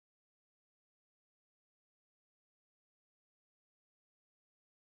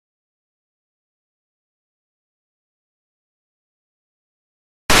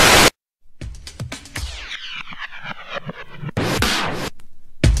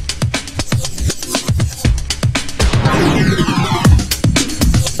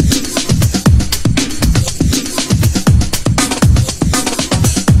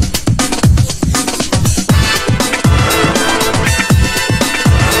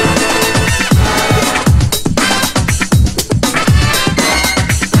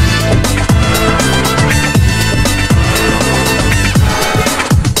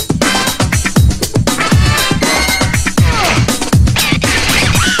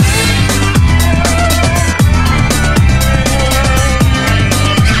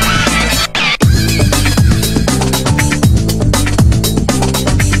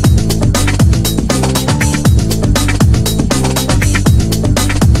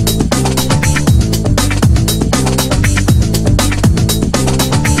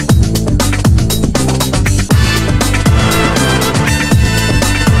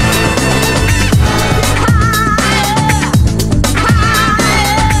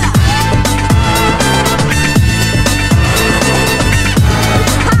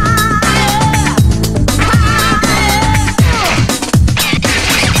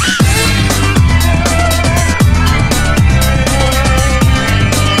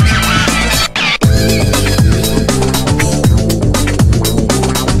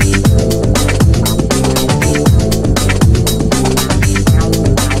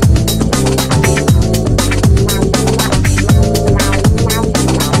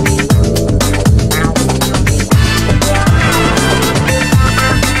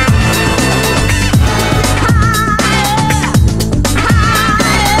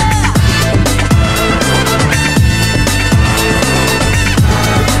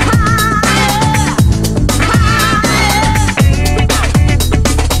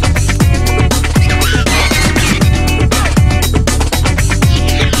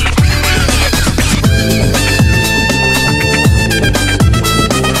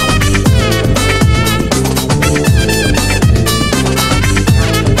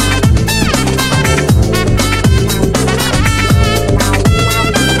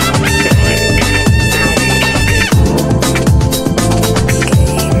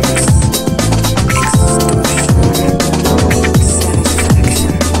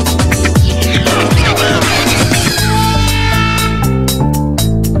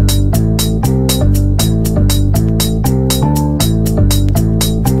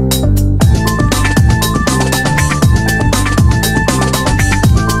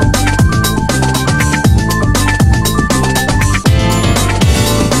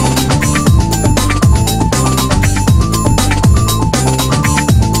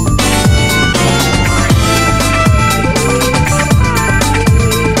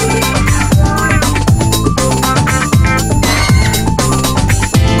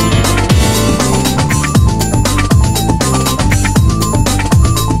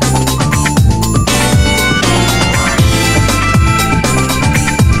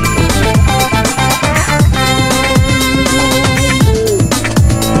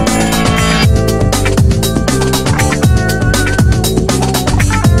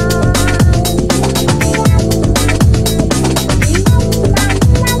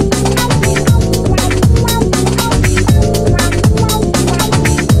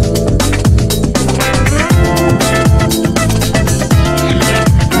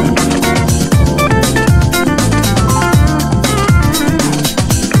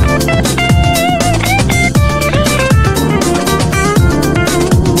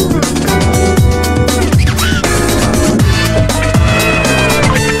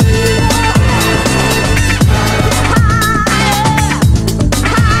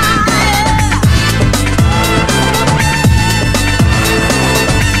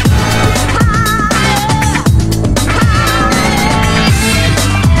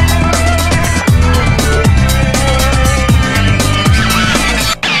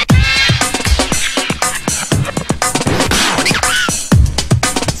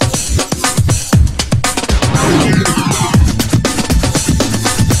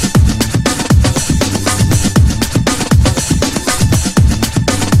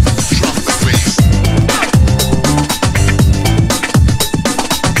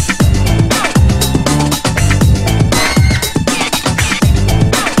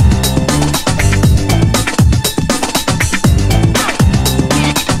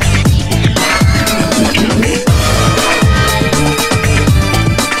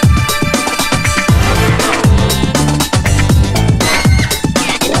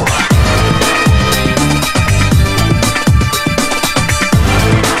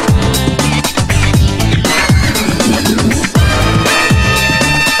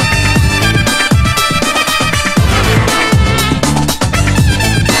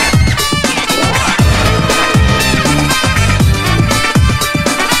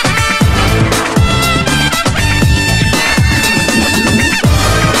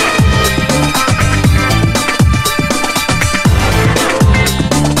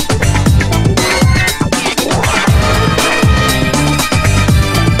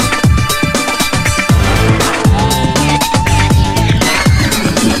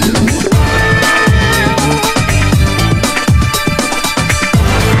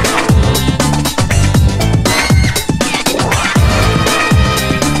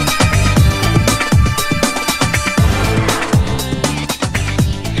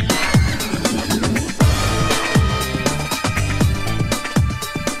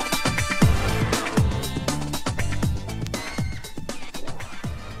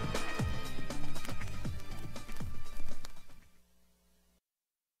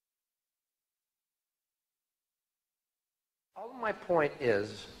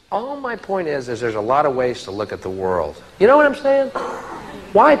all my point is there's a lot of ways to look at the world. You know what I'm saying?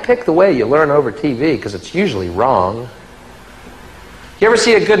 Why pick the way you learn over TV? Because it's usually wrong. You ever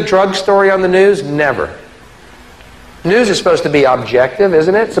see a good drug story on the news? Never. News is supposed to be objective,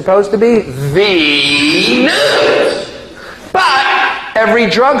 isn't it? It's supposed to be the news. But every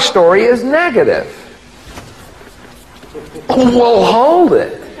drug story is negative. Well, hold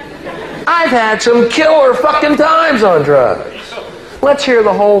it. I've had some killer fucking times on drugs. Let's hear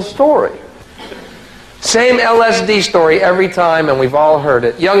the whole story. Same LSD story every time, and we've all heard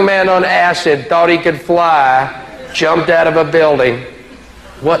it. Young man on acid thought he could fly, jumped out of a building.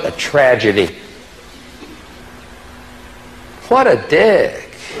 What a tragedy. What a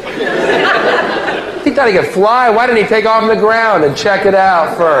dick. He thought he could fly. Why didn't he take off on the ground and check it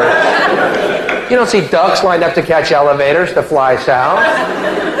out first? You don't see ducks lined up to catch elevators to fly south.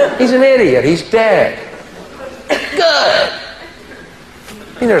 He's an idiot. He's dead. Good.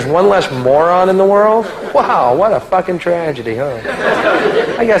 You mean there's one less moron in the world? Wow, what a fucking tragedy, huh?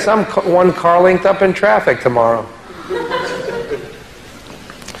 I guess I'm one car length up in traffic tomorrow.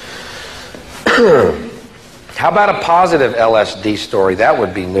 How about a positive LSD story? That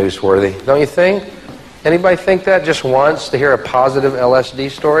would be newsworthy, don't you think? Anybody think that just once, to hear a positive LSD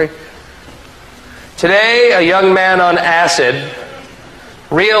story? Today, a young man on acid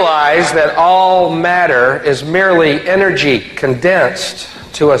realized that all matter is merely energy condensed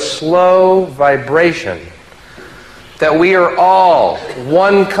to a slow vibration. That we are all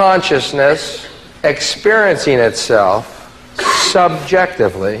one consciousness experiencing itself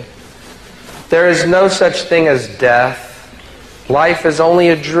subjectively. There is no such thing as death. Life is only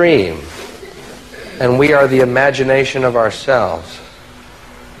a dream, and we are the imagination of ourselves.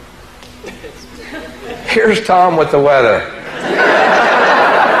 Here's Tom with the weather.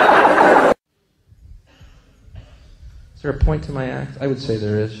 Is there a point to my act? I would say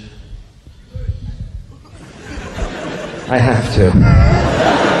there is. I have to.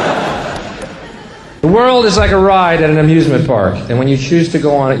 The world is like a ride at an amusement park, and when you choose to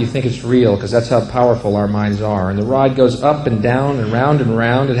go on it, you think it's real, because that's how powerful our minds are. And the ride goes up and down and round and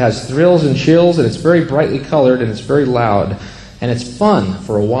round. It has thrills and chills, and it's very brightly colored, and it's very loud, and it's fun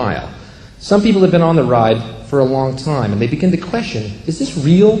for a while. Some people have been on the ride for a long time, and they begin to question, is this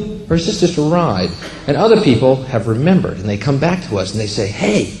real, or is this just a ride? And other people have remembered, and they come back to us, and they say,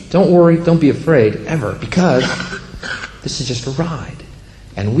 hey, don't worry, don't be afraid, ever, because this is just a ride.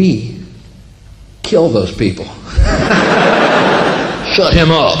 And we kill those people. Shut him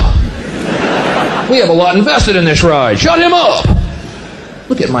up. We have a lot invested in this ride. Shut him up.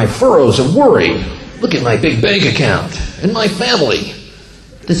 Look at my furrows of worry. Look at my big bank account and my family.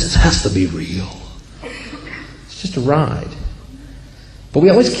 Has to be real. It's just a ride. But we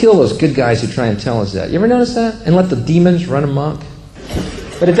always kill those good guys who try and tell us that. You ever notice that? And let the demons run amok?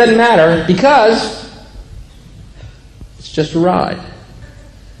 But it doesn't matter, because it's just a ride.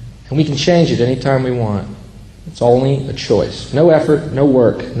 And we can change it anytime we want. It's only a choice. No effort, no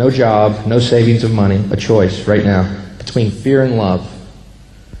work, no job, no savings of money. A choice right now between fear and love.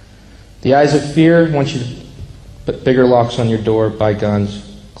 The eyes of fear want you to put bigger locks on your door, buy guns,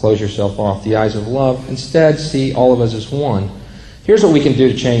 close yourself off. The eyes of love instead see all of us as one. Here's what we can do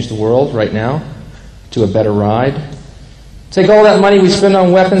to change the world right now to a better ride. Take all that money we spend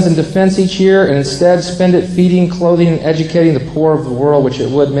on weapons and defense each year and instead spend it feeding, clothing, and educating the poor of the world, which it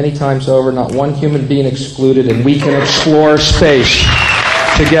would many times over, not one human being excluded, and we can explore space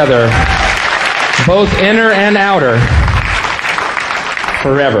together, both inner and outer,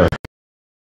 forever.